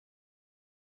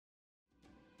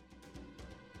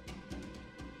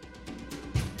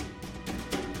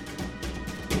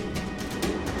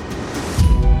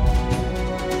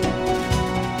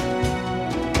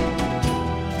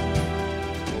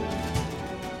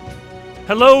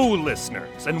Hello,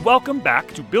 listeners, and welcome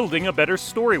back to Building a Better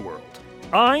Story World.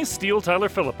 I, Steele Tyler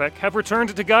Philippek, have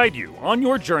returned to guide you on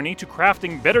your journey to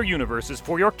crafting better universes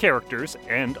for your characters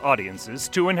and audiences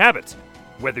to inhabit.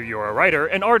 Whether you're a writer,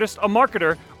 an artist, a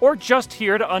marketer, or just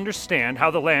here to understand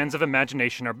how the lands of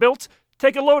imagination are built,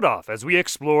 take a load off as we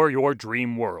explore your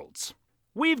dream worlds.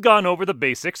 We've gone over the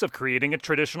basics of creating a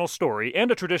traditional story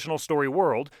and a traditional story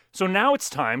world, so now it's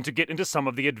time to get into some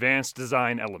of the advanced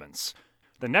design elements.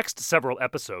 The next several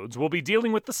episodes will be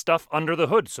dealing with the stuff under the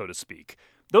hood, so to speak.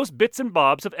 Those bits and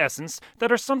bobs of essence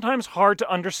that are sometimes hard to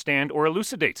understand or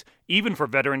elucidate, even for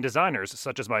veteran designers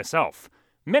such as myself.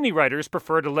 Many writers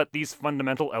prefer to let these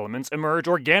fundamental elements emerge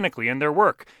organically in their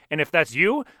work, and if that's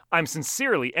you, I'm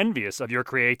sincerely envious of your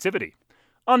creativity.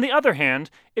 On the other hand,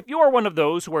 if you are one of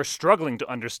those who are struggling to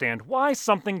understand why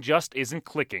something just isn't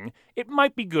clicking, it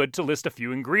might be good to list a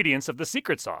few ingredients of the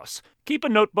secret sauce. Keep a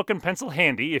notebook and pencil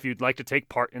handy if you'd like to take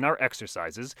part in our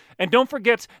exercises, and don't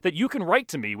forget that you can write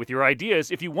to me with your ideas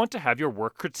if you want to have your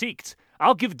work critiqued.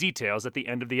 I'll give details at the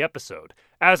end of the episode.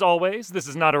 As always, this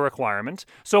is not a requirement,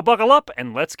 so buckle up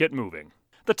and let's get moving.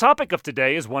 The topic of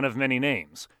today is one of many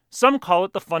names. Some call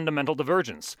it the fundamental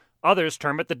divergence. Others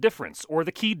term it the difference or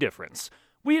the key difference.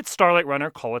 We at Starlight Runner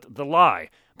call it the lie,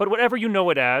 but whatever you know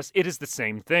it as, it is the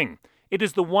same thing. It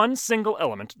is the one single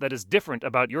element that is different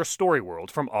about your story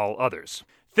world from all others.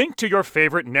 Think to your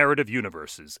favorite narrative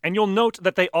universes, and you'll note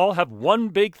that they all have one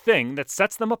big thing that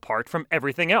sets them apart from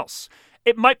everything else.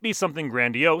 It might be something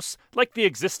grandiose, like the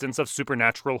existence of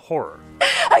supernatural horror.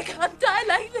 I can't die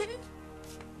like this.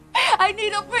 I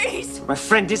need a priest. My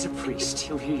friend is a priest.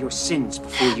 He'll hear your sins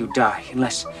before you die,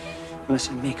 unless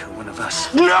I make her one of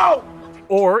us. No!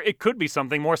 Or it could be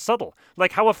something more subtle,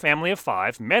 like how a family of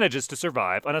 5 manages to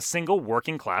survive on a single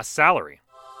working-class salary.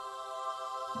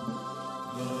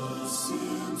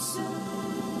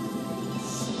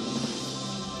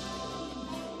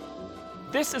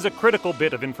 This is a critical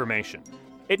bit of information.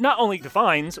 It not only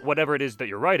defines whatever it is that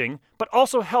you're writing, but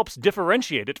also helps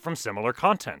differentiate it from similar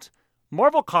content.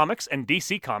 Marvel Comics and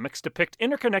DC Comics depict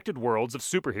interconnected worlds of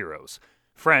superheroes.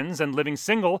 Friends and Living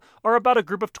Single are about a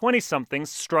group of 20-somethings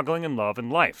struggling in love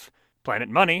and life. Planet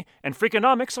Money and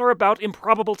Freakonomics are about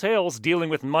improbable tales dealing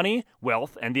with money,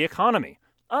 wealth, and the economy.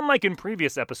 Unlike in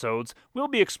previous episodes, we'll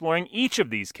be exploring each of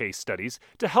these case studies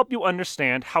to help you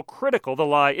understand how critical the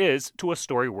lie is to a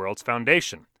story world's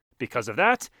foundation. Because of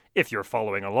that, if you're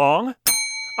following along,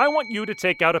 I want you to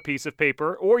take out a piece of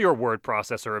paper or your word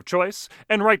processor of choice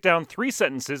and write down 3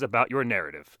 sentences about your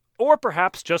narrative. Or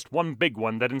perhaps just one big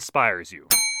one that inspires you.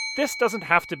 This doesn't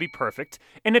have to be perfect,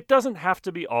 and it doesn't have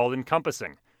to be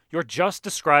all-encompassing. You're just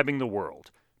describing the world.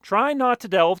 Try not to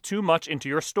delve too much into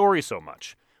your story so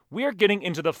much. We're getting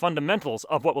into the fundamentals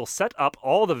of what will set up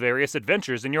all the various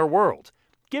adventures in your world.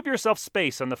 Give yourself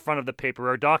space on the front of the paper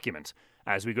or document.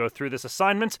 As we go through this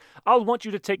assignment, I'll want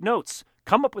you to take notes,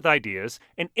 come up with ideas,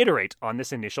 and iterate on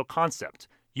this initial concept.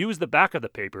 Use the back of the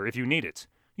paper if you need it.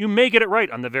 You may get it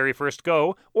right on the very first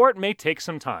go, or it may take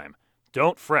some time.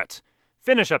 Don't fret.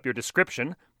 Finish up your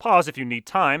description, pause if you need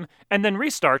time, and then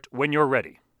restart when you're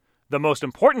ready. The most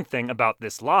important thing about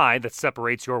this lie that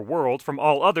separates your world from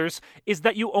all others is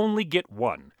that you only get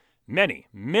one. Many,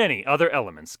 many other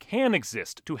elements can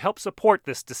exist to help support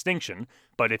this distinction,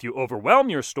 but if you overwhelm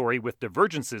your story with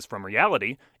divergences from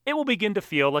reality, it will begin to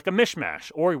feel like a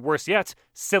mishmash, or worse yet,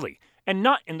 silly, and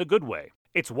not in the good way.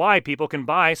 It's why people can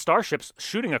buy starships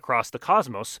shooting across the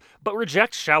cosmos, but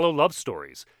reject shallow love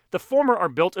stories. The former are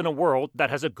built in a world that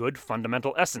has a good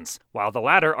fundamental essence, while the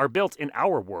latter are built in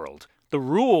our world, the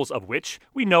rules of which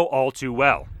we know all too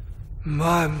well.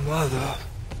 My mother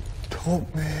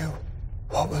taught me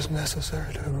what was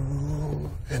necessary to rule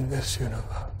in this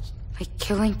universe. By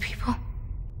killing people?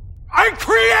 I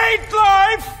create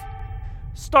life!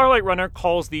 Starlight Runner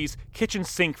calls these kitchen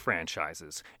sink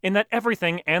franchises, in that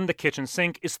everything and the kitchen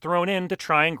sink is thrown in to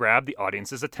try and grab the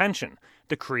audience's attention.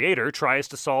 The creator tries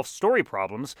to solve story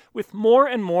problems with more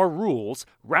and more rules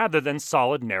rather than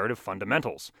solid narrative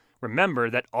fundamentals. Remember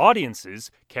that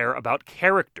audiences care about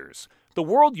characters. The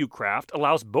world you craft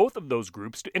allows both of those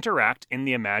groups to interact in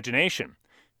the imagination.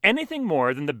 Anything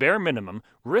more than the bare minimum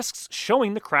risks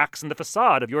showing the cracks in the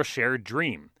facade of your shared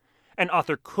dream. An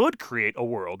author could create a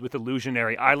world with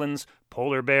illusionary islands,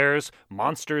 polar bears,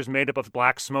 monsters made up of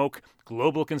black smoke,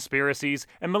 global conspiracies,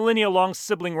 and millennia-long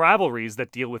sibling rivalries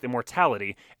that deal with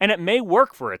immortality, and it may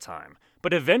work for a time,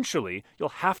 but eventually you'll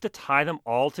have to tie them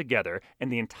all together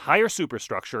and the entire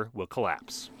superstructure will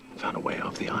collapse. Found a way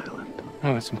off the island.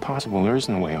 No, that's impossible. There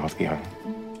isn't a way off the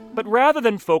island. But rather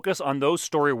than focus on those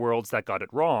story worlds that got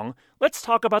it wrong, let's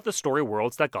talk about the story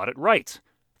worlds that got it right.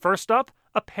 First up,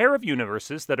 a pair of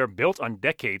universes that are built on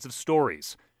decades of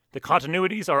stories. The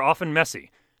continuities are often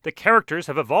messy. The characters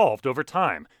have evolved over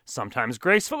time, sometimes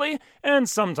gracefully and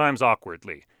sometimes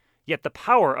awkwardly. Yet the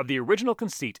power of the original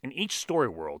conceit in each story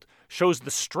world shows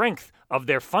the strength of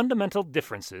their fundamental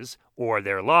differences, or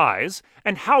their lies,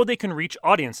 and how they can reach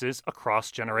audiences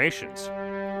across generations.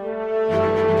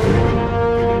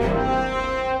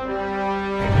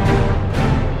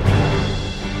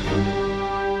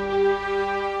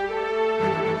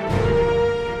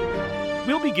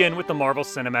 We'll begin with the Marvel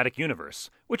Cinematic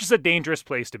Universe, which is a dangerous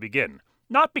place to begin.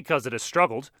 Not because it has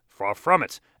struggled, far from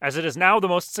it, as it is now the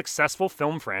most successful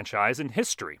film franchise in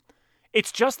history.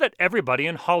 It's just that everybody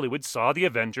in Hollywood saw the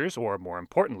Avengers, or more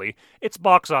importantly, its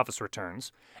box office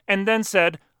returns, and then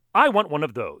said, I want one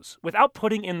of those, without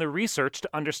putting in the research to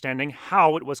understanding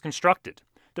how it was constructed.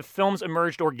 The films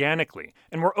emerged organically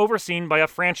and were overseen by a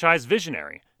franchise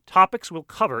visionary, topics we'll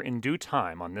cover in due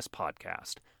time on this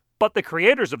podcast. But the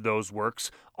creators of those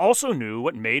works also knew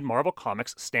what made Marvel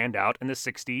Comics stand out in the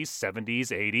 60s, 70s,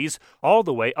 80s, all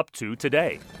the way up to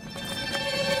today.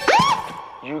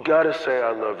 You gotta say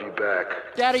I love you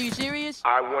back. Dad, are you serious?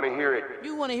 I want to hear it.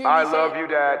 You want to hear me I say love it? you,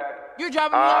 Dad. You're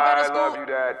dropping me off out of school? I love you,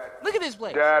 Dad. Look at this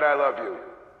place. Dad, I love you.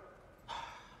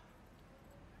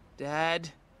 Dad,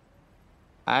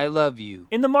 I love you.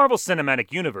 In the Marvel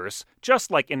Cinematic Universe,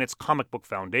 just like in its comic book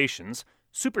foundations,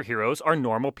 superheroes are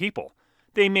normal people.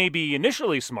 They may be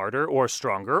initially smarter or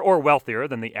stronger or wealthier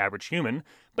than the average human,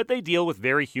 but they deal with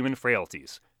very human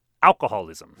frailties.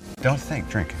 Alcoholism. Don't think,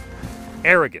 drink.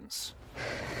 Arrogance.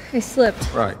 I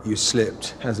slipped. Right, you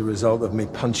slipped as a result of me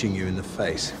punching you in the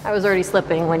face. I was already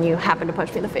slipping when you happened to punch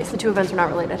me in the face. The two events are not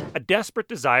related. A desperate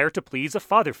desire to please a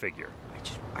father figure.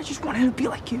 I just wanted to be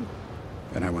like you.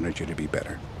 And I wanted you to be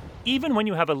better. Even when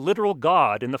you have a literal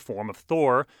god in the form of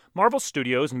Thor, Marvel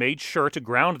Studios made sure to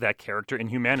ground that character in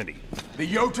humanity. The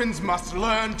Jotuns must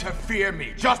learn to fear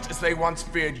me, just as they once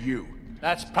feared you.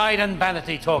 That's pride and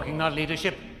vanity talking, not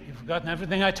leadership. You've forgotten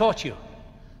everything I taught you.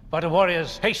 But a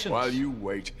warrior's patience. While you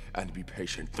wait and be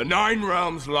patient, the Nine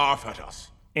Realms laugh at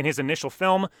us. In his initial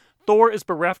film, Thor is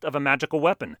bereft of a magical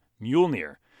weapon,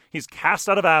 Mjolnir. He's cast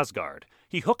out of Asgard.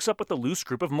 He hooks up with a loose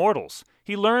group of mortals.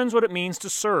 He learns what it means to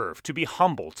serve, to be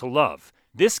humble, to love.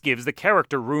 This gives the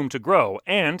character room to grow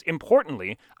and,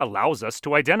 importantly, allows us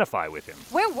to identify with him.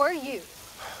 Where were you?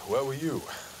 Where were you?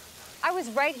 I was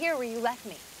right here where you left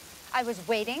me. I was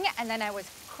waiting, and then I was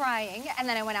crying, and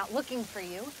then I went out looking for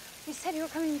you. You said you were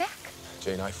coming back.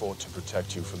 Jane, I fought to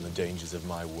protect you from the dangers of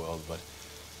my world, but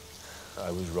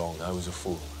I was wrong. I was a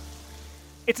fool.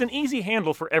 It's an easy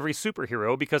handle for every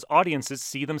superhero because audiences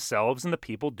see themselves in the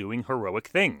people doing heroic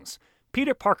things.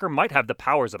 Peter Parker might have the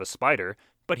powers of a spider,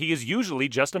 but he is usually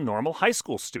just a normal high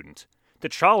school student.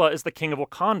 T'Challa is the king of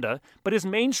Wakanda, but his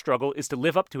main struggle is to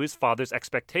live up to his father's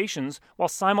expectations while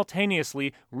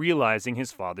simultaneously realizing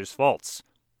his father's faults.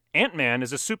 Ant-Man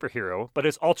is a superhero, but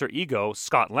his alter ego,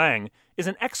 Scott Lang, is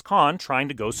an ex-con trying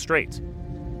to go straight.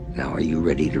 Now are you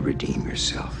ready to redeem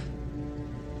yourself?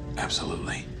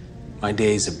 Absolutely. My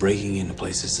days of breaking into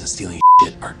places and stealing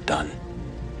shit are done.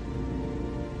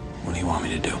 What do you want me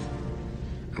to do?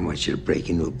 I want you to break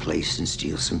into a place and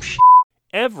steal some shit.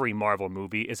 Every Marvel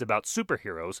movie is about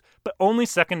superheroes, but only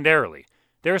secondarily.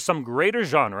 There is some greater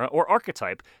genre or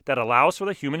archetype that allows for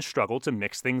the human struggle to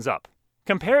mix things up.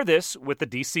 Compare this with the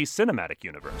DC Cinematic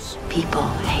Universe. People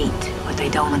hate what they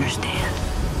don't understand.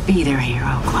 Be their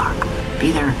hero, Clark.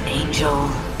 Be their angel.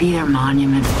 Be their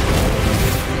monument.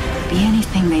 Be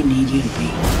anything they need you to be.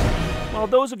 While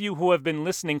those of you who have been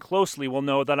listening closely will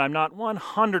know that I'm not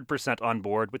 100% on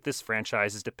board with this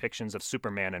franchise's depictions of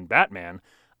Superman and Batman,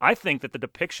 I think that the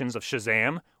depictions of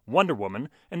Shazam, Wonder Woman,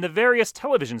 and the various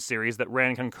television series that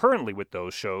ran concurrently with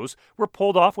those shows were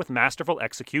pulled off with masterful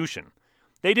execution.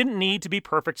 They didn't need to be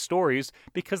perfect stories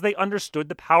because they understood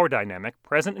the power dynamic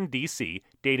present in DC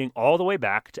dating all the way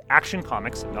back to Action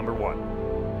Comics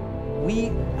 #1. We,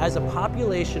 as a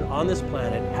population on this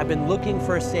planet, have been looking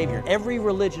for a savior. Every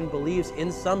religion believes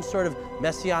in some sort of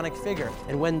messianic figure.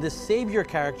 And when this savior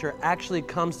character actually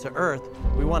comes to Earth,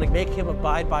 we want to make him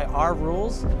abide by our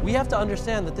rules. We have to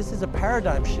understand that this is a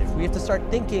paradigm shift. We have to start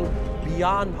thinking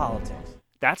beyond politics.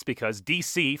 That's because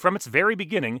DC, from its very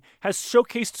beginning, has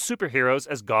showcased superheroes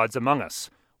as gods among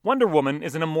us. Wonder Woman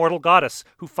is an immortal goddess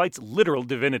who fights literal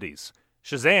divinities.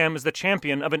 Shazam is the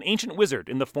champion of an ancient wizard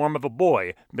in the form of a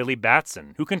boy, Billy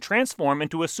Batson, who can transform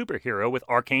into a superhero with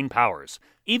arcane powers.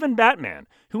 Even Batman,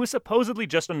 who is supposedly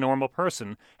just a normal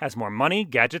person, has more money,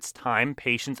 gadgets, time,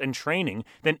 patience, and training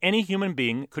than any human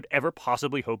being could ever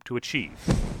possibly hope to achieve.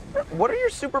 What are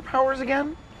your superpowers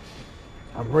again?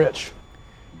 I'm rich.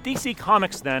 DC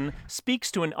Comics, then,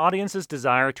 speaks to an audience's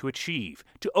desire to achieve,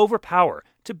 to overpower,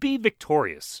 to be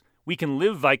victorious. We can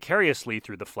live vicariously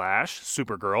through The Flash,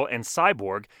 Supergirl, and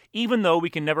Cyborg, even though we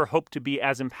can never hope to be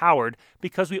as empowered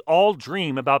because we all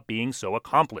dream about being so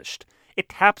accomplished. It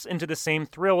taps into the same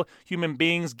thrill human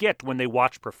beings get when they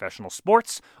watch professional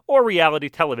sports or reality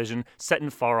television set in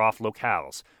far-off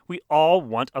locales. We all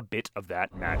want a bit of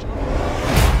that magic.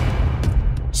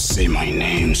 Say my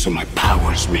name so my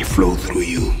powers may flow through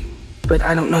you. But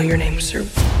I don't know your name, sir.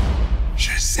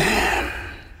 Shazam.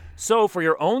 So for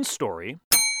your own story,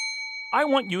 I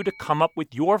want you to come up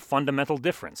with your fundamental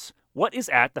difference. What is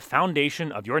at the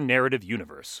foundation of your narrative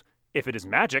universe? If it is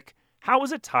magic, how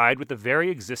is it tied with the very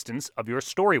existence of your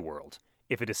story world?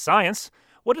 If it is science,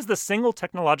 what is the single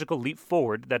technological leap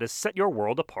forward that has set your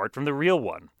world apart from the real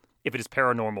one? If it is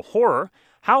paranormal horror,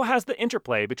 how has the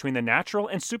interplay between the natural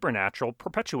and supernatural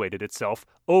perpetuated itself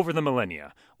over the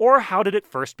millennia? Or how did it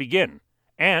first begin?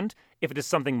 And if it is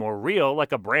something more real,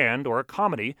 like a brand or a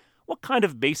comedy, what kind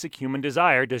of basic human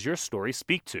desire does your story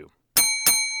speak to?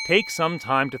 Take some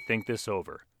time to think this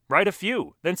over. Write a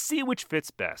few, then see which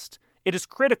fits best. It is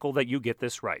critical that you get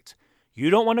this right. You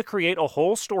don't want to create a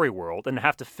whole story world and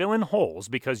have to fill in holes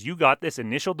because you got this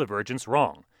initial divergence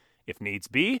wrong. If needs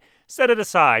be, set it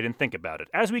aside and think about it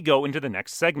as we go into the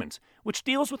next segment, which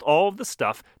deals with all of the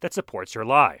stuff that supports your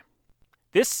lie.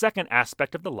 This second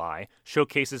aspect of the lie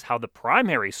showcases how the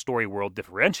primary story world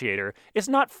differentiator is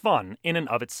not fun in and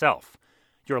of itself.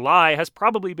 Your lie has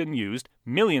probably been used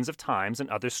millions of times in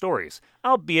other stories,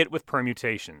 albeit with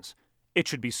permutations. It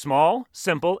should be small,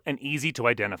 simple, and easy to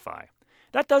identify.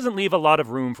 That doesn't leave a lot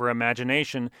of room for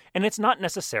imagination, and it's not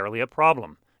necessarily a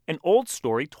problem. An old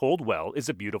story told well is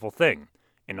a beautiful thing.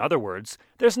 In other words,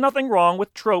 there's nothing wrong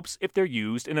with tropes if they're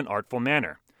used in an artful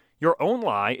manner. Your own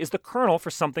lie is the kernel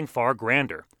for something far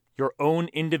grander, your own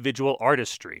individual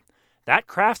artistry. That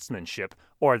craftsmanship,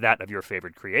 or that of your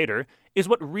favorite creator, is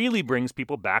what really brings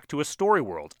people back to a story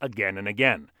world again and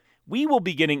again. We will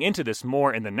be getting into this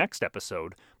more in the next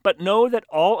episode, but know that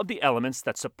all of the elements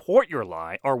that support your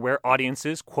lie are where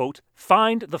audiences, quote,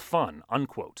 find the fun,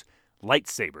 unquote.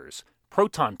 Lightsabers,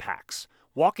 proton packs,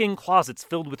 walk-in closets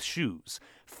filled with shoes,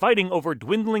 fighting over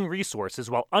dwindling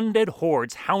resources while undead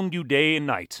hordes hound you day and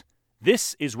night.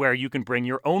 This is where you can bring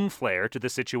your own flair to the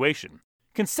situation.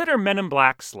 Consider Men in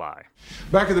Black's lie.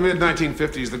 Back in the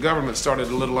mid-1950s, the government started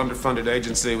a little underfunded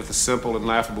agency with the simple and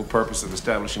laughable purpose of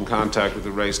establishing contact with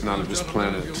a race not of this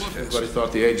planet. Everybody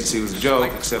thought the agency was a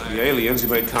joke, except the aliens who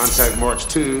made contact March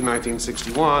 2,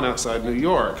 1961, outside New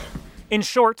York. In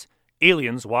short,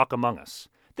 aliens walk among us.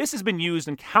 This has been used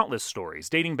in countless stories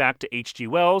dating back to H.G.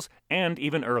 Wells and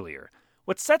even earlier.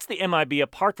 What sets the MIB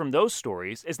apart from those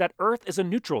stories is that Earth is a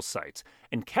neutral site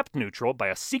and kept neutral by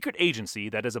a secret agency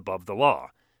that is above the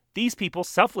law. These people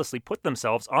selflessly put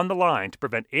themselves on the line to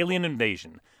prevent alien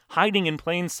invasion, hiding in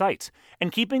plain sight,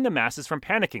 and keeping the masses from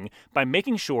panicking by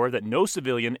making sure that no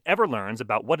civilian ever learns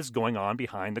about what is going on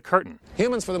behind the curtain.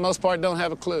 Humans, for the most part, don't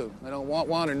have a clue. They don't want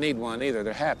one or need one either.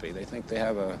 They're happy. They think they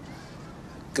have a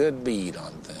good bead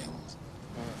on things.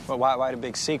 Well, why the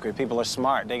big secret? People are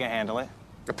smart. They can handle it.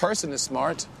 A person is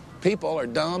smart. People are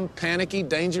dumb, panicky,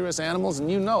 dangerous animals,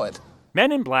 and you know it.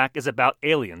 Men in Black is about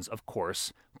aliens, of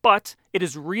course, but it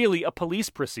is really a police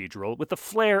procedural with the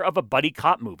flair of a buddy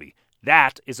cop movie.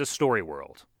 That is a story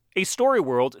world. A story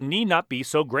world need not be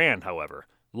so grand, however.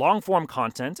 Long-form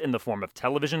content in the form of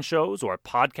television shows or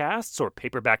podcasts or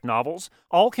paperback novels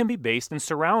all can be based in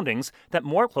surroundings that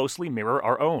more closely mirror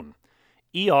our own.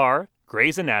 ER,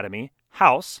 Grey's Anatomy,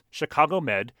 House, Chicago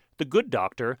Med, The Good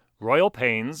Doctor, Royal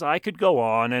Pains, I could go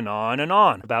on and on and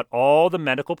on about all the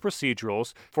medical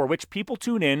procedurals for which people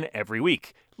tune in every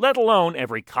week, let alone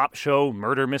every cop show,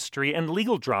 murder mystery, and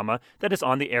legal drama that is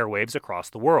on the airwaves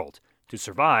across the world. To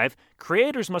survive,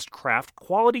 creators must craft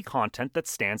quality content that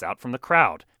stands out from the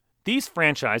crowd. These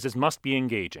franchises must be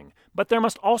engaging, but there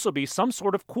must also be some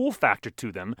sort of cool factor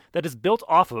to them that is built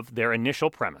off of their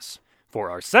initial premise. For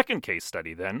our second case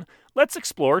study, then, let's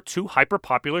explore two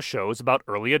hyper-popular shows about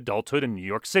early adulthood in New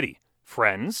York City,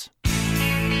 Friends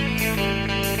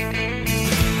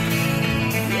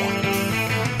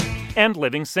and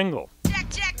Living Single.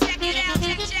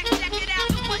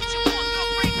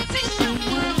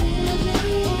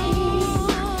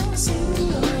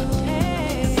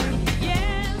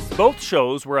 Both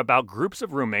shows were about groups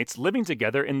of roommates living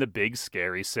together in the big,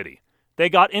 scary city. They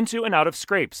got into and out of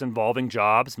scrapes involving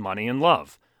jobs, money, and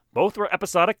love. Both were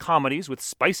episodic comedies with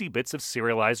spicy bits of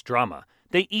serialized drama.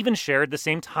 They even shared the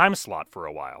same time slot for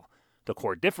a while. The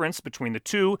core difference between the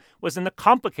two was in the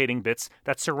complicating bits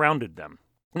that surrounded them.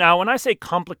 Now, when I say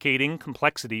complicating,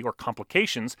 complexity, or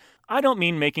complications, I don't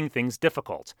mean making things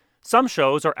difficult. Some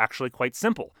shows are actually quite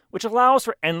simple, which allows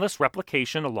for endless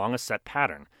replication along a set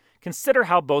pattern. Consider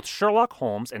how both Sherlock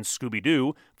Holmes and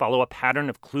Scooby-Doo follow a pattern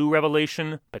of clue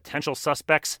revelation, potential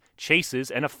suspects,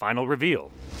 chases, and a final reveal.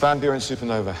 Van Buren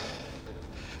supernova.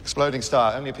 Exploding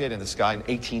star only appeared in the sky in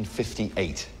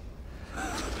 1858.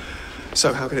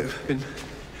 So how could it have been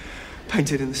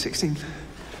painted in the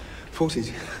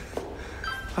 1640s?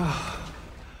 Oh,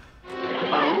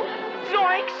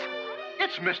 zoinks!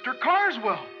 It's Mr.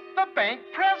 Carswell, the bank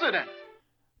president.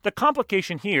 The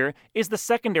complication here is the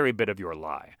secondary bit of your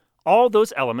lie. All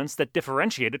those elements that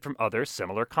differentiate it from other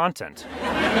similar content.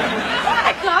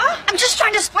 Monica! I'm just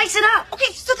trying to spice it up.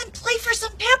 Okay, so then play for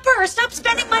some pepper. Stop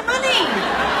spending my money.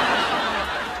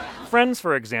 Friends,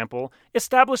 for example,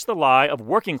 established the lie of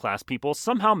working-class people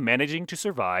somehow managing to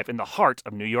survive in the heart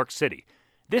of New York City.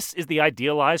 This is the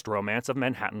idealized romance of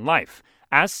Manhattan life,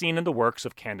 as seen in the works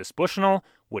of Candace Bushnell,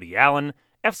 Woody Allen,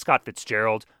 F. Scott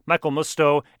Fitzgerald, Michael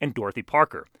Musto, and Dorothy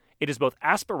Parker. It is both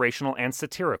aspirational and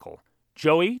satirical.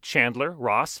 Joey, Chandler,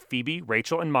 Ross, Phoebe,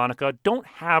 Rachel, and Monica don't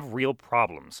have real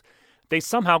problems. They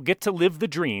somehow get to live the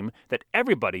dream that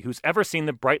everybody who's ever seen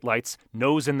the bright lights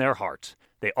knows in their heart.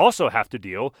 They also have to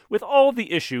deal with all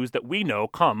the issues that we know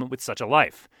come with such a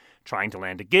life. Trying to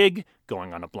land a gig,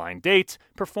 going on a blind date,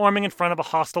 performing in front of a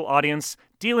hostile audience,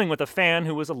 dealing with a fan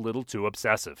who is a little too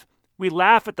obsessive. We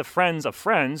laugh at the friends of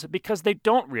friends because they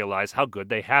don't realize how good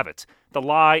they have it. The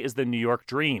lie is the New York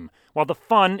dream, while the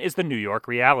fun is the New York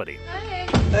reality.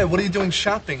 Hey, what are you doing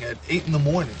shopping at 8 in the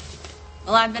morning?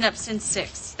 Well, I've been up since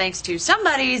 6, thanks to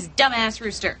somebody's dumbass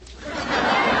rooster.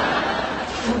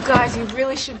 You guys, you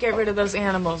really should get rid of those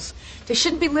animals. They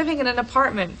shouldn't be living in an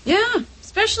apartment. Yeah,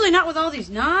 especially not with all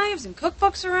these knives and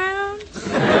cookbooks around.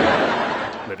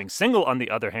 Living Single, on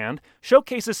the other hand,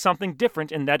 showcases something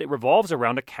different in that it revolves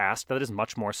around a cast that is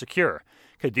much more secure.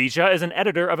 Khadijah is an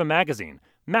editor of a magazine.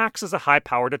 Max is a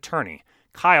high-powered attorney.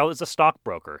 Kyle is a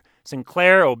stockbroker.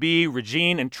 Sinclair, Obie,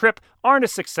 Regine, and Tripp aren't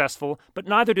as successful, but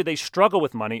neither do they struggle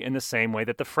with money in the same way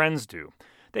that the friends do.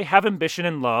 They have ambition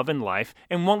and love in life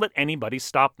and won't let anybody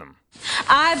stop them.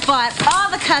 I bought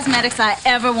all the cosmetics I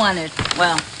ever wanted.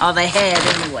 Well, all they had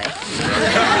anyway.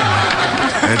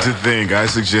 And to think, I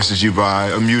suggested you buy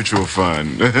a mutual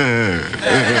fund.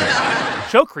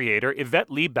 Show creator Yvette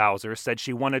Lee Bowser said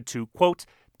she wanted to, quote,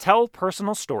 tell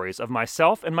personal stories of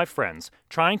myself and my friends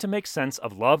trying to make sense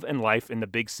of love and life in the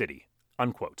big city,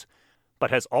 unquote.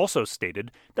 But has also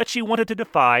stated that she wanted to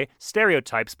defy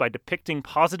stereotypes by depicting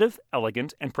positive,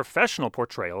 elegant, and professional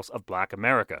portrayals of Black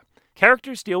America.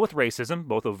 Characters deal with racism,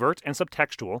 both overt and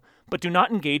subtextual, but do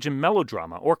not engage in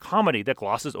melodrama or comedy that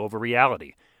glosses over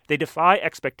reality. They defy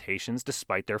expectations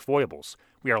despite their foibles.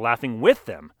 We are laughing with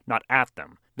them, not at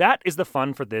them. That is the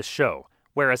fun for this show.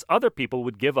 Whereas other people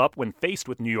would give up when faced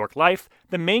with New York life,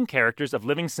 the main characters of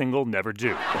Living Single never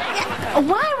do.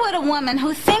 Why would a woman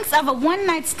who thinks of a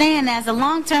one-night stand as a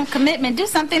long-term commitment do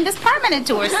something that's permanent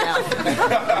to herself?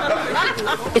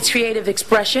 It's creative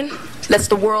expression. Lets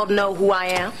the world know who I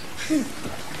am.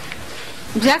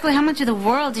 Exactly how much of the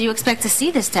world do you expect to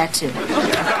see this tattoo?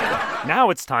 Now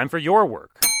it's time for your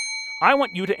work. I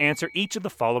want you to answer each of the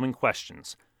following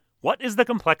questions. What is the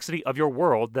complexity of your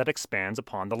world that expands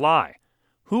upon the lie?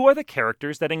 Who are the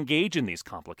characters that engage in these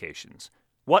complications?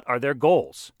 What are their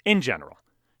goals, in general?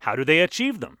 How do they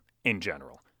achieve them, in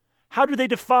general? How do they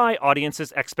defy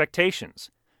audiences' expectations?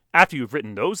 After you've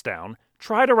written those down,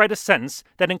 try to write a sentence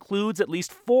that includes at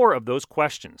least 4 of those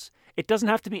questions. It doesn't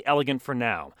have to be elegant for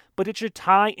now, but it should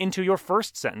tie into your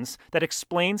first sentence that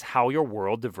explains how your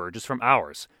world diverges from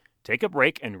ours. Take a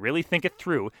break and really think it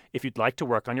through if you'd like to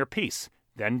work on your piece.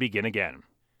 Then begin again.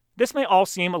 This may all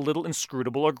seem a little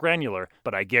inscrutable or granular,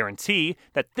 but I guarantee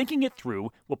that thinking it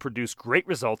through will produce great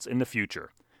results in the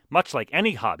future. Much like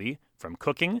any hobby, from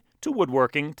cooking to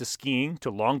woodworking to skiing to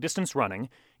long-distance running,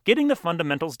 getting the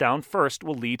fundamentals down first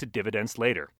will lead to dividends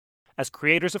later. As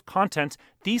creators of content,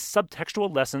 these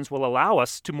subtextual lessons will allow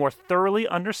us to more thoroughly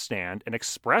understand and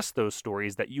express those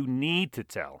stories that you need to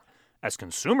tell. As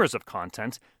consumers of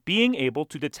content, being able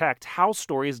to detect how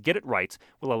stories get it right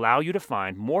will allow you to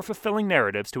find more fulfilling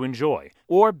narratives to enjoy,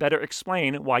 or better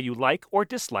explain why you like or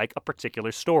dislike a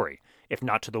particular story. If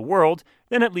not to the world,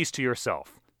 then at least to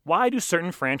yourself. Why do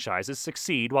certain franchises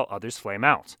succeed while others flame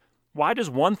out? Why does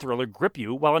one thriller grip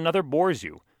you while another bores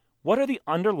you? What are the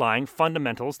underlying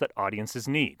fundamentals that audiences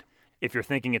need? If you're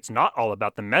thinking it's not all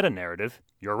about the meta-narrative,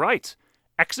 you're right.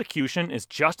 Execution is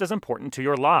just as important to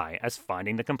your lie as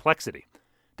finding the complexity.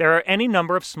 There are any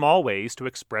number of small ways to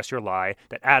express your lie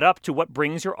that add up to what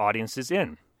brings your audiences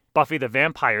in. Buffy the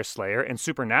Vampire Slayer and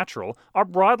Supernatural are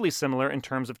broadly similar in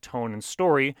terms of tone and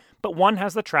story, but one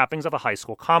has the trappings of a high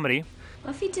school comedy.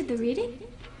 Buffy did the reading?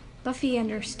 Buffy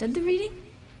understood the reading?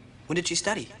 When did she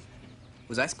study?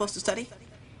 Was I supposed to study?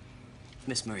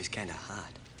 Miss Murray's kinda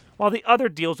hot. While the other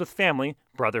deals with family,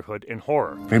 brotherhood, and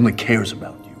horror. Family cares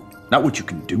about you, not what you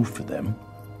can do for them.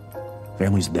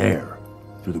 Family's there,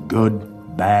 through the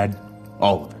good, bad,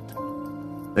 all of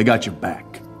it. They got your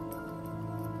back,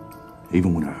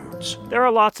 even when it hurts. There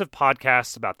are lots of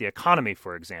podcasts about the economy,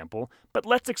 for example, but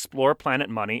let's explore Planet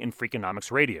Money in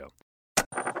Freakonomics Radio.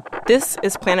 This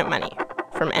is Planet Money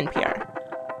from NPR.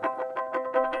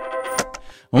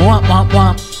 Womp, womp,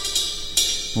 womp.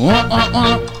 Womp, womp,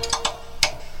 womp.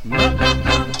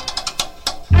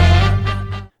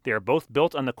 They are both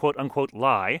built on the quote-unquote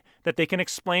lie that they can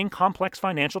explain complex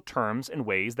financial terms in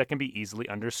ways that can be easily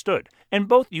understood, and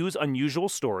both use unusual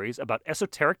stories about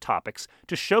esoteric topics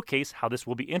to showcase how this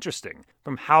will be interesting,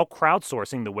 from how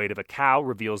crowdsourcing the weight of a cow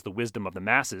reveals the wisdom of the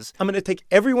masses. I'm going to take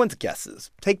everyone's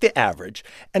guesses, take the average,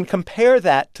 and compare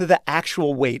that to the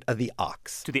actual weight of the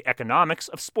ox. To the economics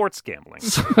of sports gambling.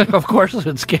 Of course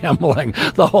it's gambling.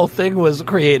 The whole thing was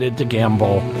created to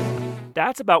gamble.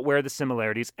 That's about where the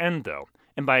similarities end, though.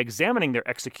 And by examining their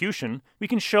execution, we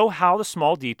can show how the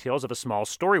small details of a small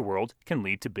story world can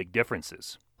lead to big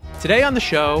differences. Today on the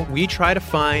show, we try to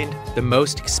find the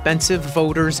most expensive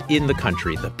voters in the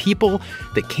country, the people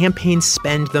that campaigns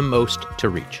spend the most to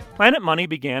reach. Planet Money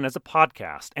began as a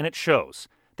podcast, and it shows.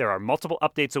 There are multiple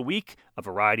updates a week, a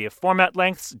variety of format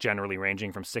lengths, generally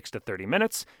ranging from 6 to 30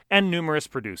 minutes, and numerous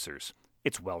producers.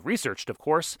 It's well-researched, of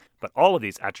course, but all of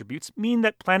these attributes mean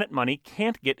that Planet Money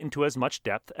can't get into as much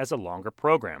depth as a longer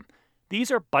program.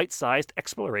 These are bite-sized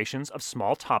explorations of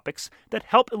small topics that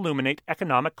help illuminate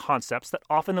economic concepts that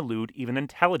often elude even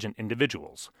intelligent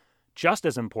individuals. Just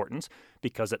as important,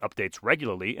 because it updates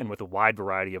regularly and with a wide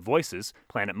variety of voices,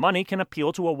 Planet Money can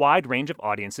appeal to a wide range of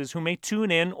audiences who may tune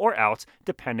in or out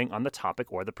depending on the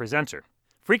topic or the presenter.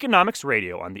 Freakonomics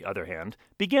Radio, on the other hand,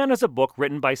 began as a book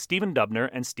written by Stephen Dubner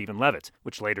and Stephen Levitt,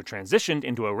 which later transitioned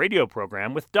into a radio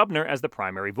program with Dubner as the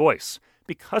primary voice.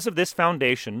 Because of this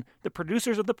foundation, the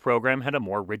producers of the program had a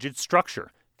more rigid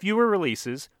structure, fewer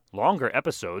releases, longer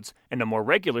episodes, and a more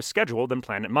regular schedule than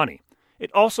Planet Money.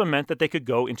 It also meant that they could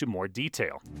go into more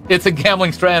detail. It's a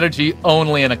gambling strategy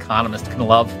only an economist can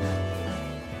love.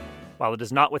 While it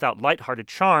is not without lighthearted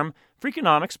charm,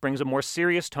 Freakonomics brings a more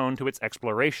serious tone to its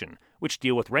exploration, which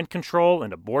deal with rent control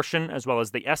and abortion as well as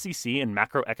the SEC and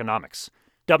macroeconomics.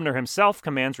 Dubner himself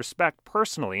commands respect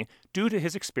personally due to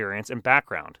his experience and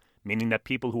background, meaning that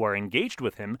people who are engaged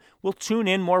with him will tune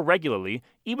in more regularly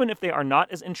even if they are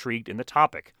not as intrigued in the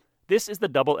topic. This is the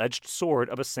double-edged sword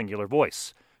of a singular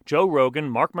voice. Joe Rogan,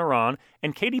 Mark Maron,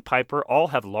 and Katie Piper all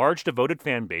have large devoted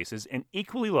fan bases and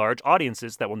equally large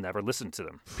audiences that will never listen to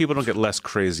them. People don't get less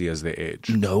crazy as they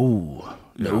age. No.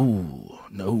 A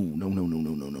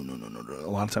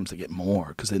lot of times they get more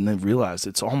because then they realize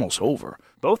it's almost over.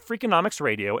 Both Freakonomics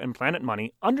Radio and Planet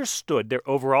Money understood their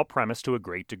overall premise to a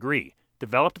great degree,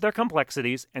 developed their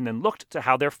complexities, and then looked to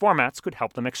how their formats could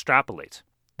help them extrapolate.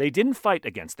 They didn't fight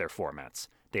against their formats.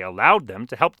 They allowed them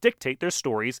to help dictate their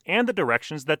stories and the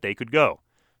directions that they could go.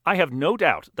 I have no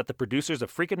doubt that the producers of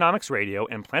Freakonomics Radio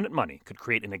and Planet Money could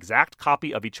create an exact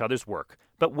copy of each other's work,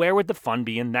 but where would the fun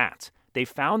be in that? They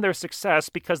found their success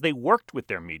because they worked with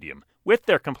their medium, with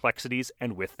their complexities,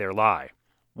 and with their lie.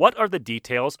 What are the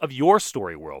details of your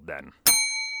story world, then?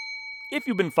 If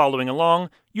you've been following along,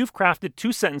 you've crafted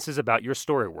 2 sentences about your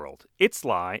story world, its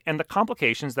lie, and the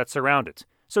complications that surround it.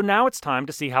 So now it's time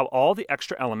to see how all the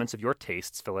extra elements of your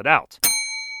tastes fill it out.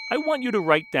 I want you to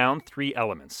write down 3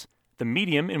 elements. The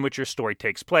medium in which your story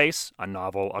takes place, a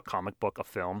novel, a comic book, a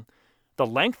film, the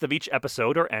length of each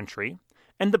episode or entry,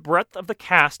 and the breadth of the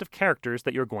cast of characters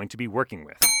that you're going to be working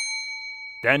with.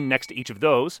 Then, next to each of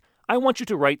those, I want you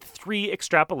to write 3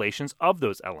 extrapolations of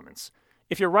those elements.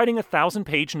 If you're writing a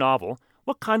 1,000-page novel,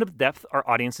 what kind of depth are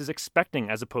audiences expecting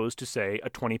as opposed to, say, a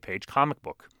 20-page comic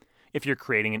book? If you're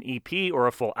creating an EP or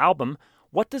a full album,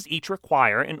 what does each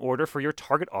require in order for your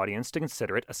target audience to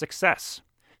consider it a success?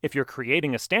 If you're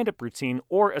creating a stand-up routine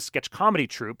or a sketch comedy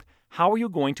troupe, how are you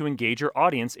going to engage your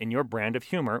audience in your brand of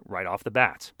humor right off the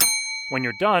bat? When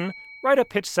you're done, write a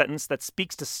pitch sentence that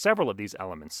speaks to several of these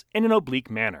elements in an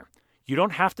oblique manner. You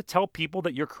don't have to tell people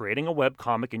that you're creating a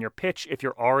webcomic in your pitch if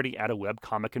you're already at a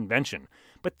webcomic convention,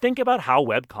 but think about how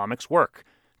webcomics work,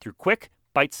 through quick,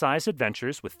 bite-sized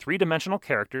adventures with 3-dimensional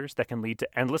characters that can lead to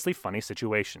endlessly funny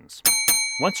situations.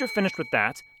 Once you're finished with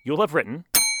that, you'll have written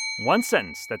 1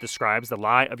 sentence that describes the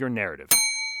lie of your narrative,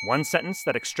 1 sentence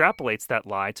that extrapolates that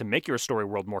lie to make your story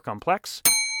world more complex,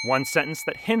 One sentence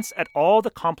that hints at all the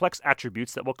complex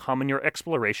attributes that will come in your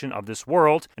exploration of this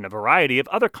world, and a variety of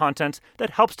other content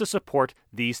that helps to support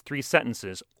these 3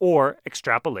 sentences or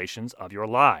extrapolations of your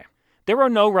lie. There are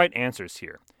no right answers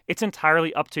here. It's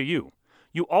entirely up to you.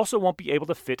 You also won't be able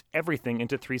to fit everything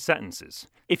into 3 sentences.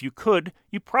 If you could,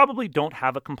 you probably don't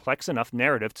have a complex enough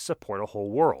narrative to support a whole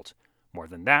world. More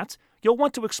than that, you'll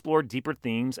want to explore deeper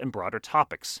themes and broader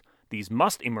topics. These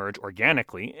must emerge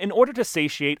organically in order to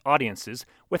satiate audiences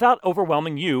without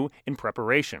overwhelming you in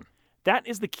preparation. That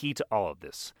is the key to all of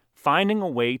this, finding a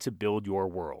way to build your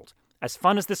world. As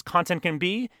fun as this content can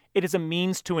be, it is a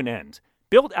means to an end.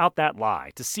 Build out that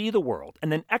lie to see the world and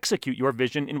then execute your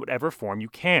vision in whatever form you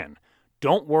can.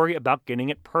 Don't worry about getting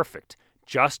it perfect.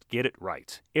 Just get it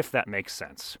right, if that makes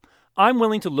sense. I'm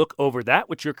willing to look over that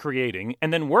which you're creating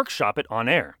and then workshop it on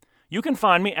air. You can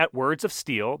find me at Words of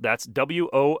Steel, that's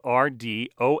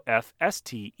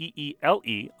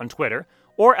WORDOFSTEELE on Twitter,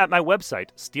 or at my website,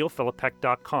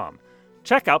 steelphilippek.com.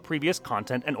 Check out previous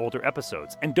content and older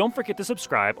episodes, and don't forget to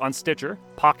subscribe on Stitcher,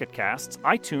 Pocket Casts,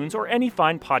 iTunes, or any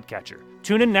fine podcatcher.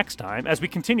 Tune in next time as we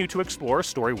continue to explore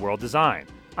story world design.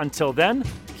 Until then,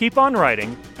 keep on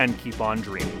writing and keep on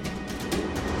dreaming.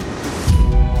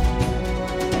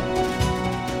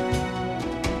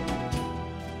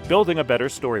 Building a Better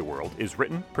Story World is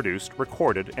written, produced,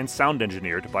 recorded, and sound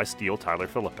engineered by Steel Tyler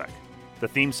Philippek. The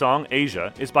theme song,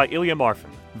 Asia, is by Ilya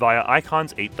Marfin via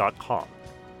icons8.com.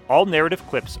 All narrative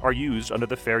clips are used under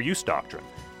the Fair Use Doctrine,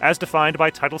 as defined by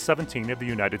Title 17 of the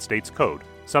United States Code,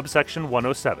 subsection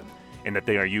 107, in that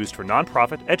they are used for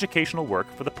nonprofit educational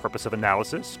work for the purpose of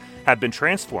analysis, have been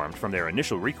transformed from their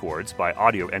initial records by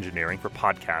audio engineering for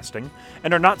podcasting,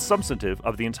 and are not substantive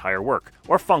of the entire work,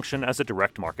 or function as a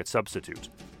direct market substitute.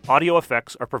 Audio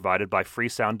effects are provided by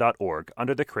freesound.org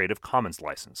under the Creative Commons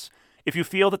license. If you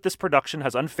feel that this production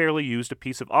has unfairly used a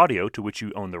piece of audio to which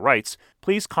you own the rights,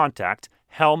 please contact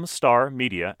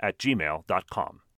helmstarmedia@gmail.com.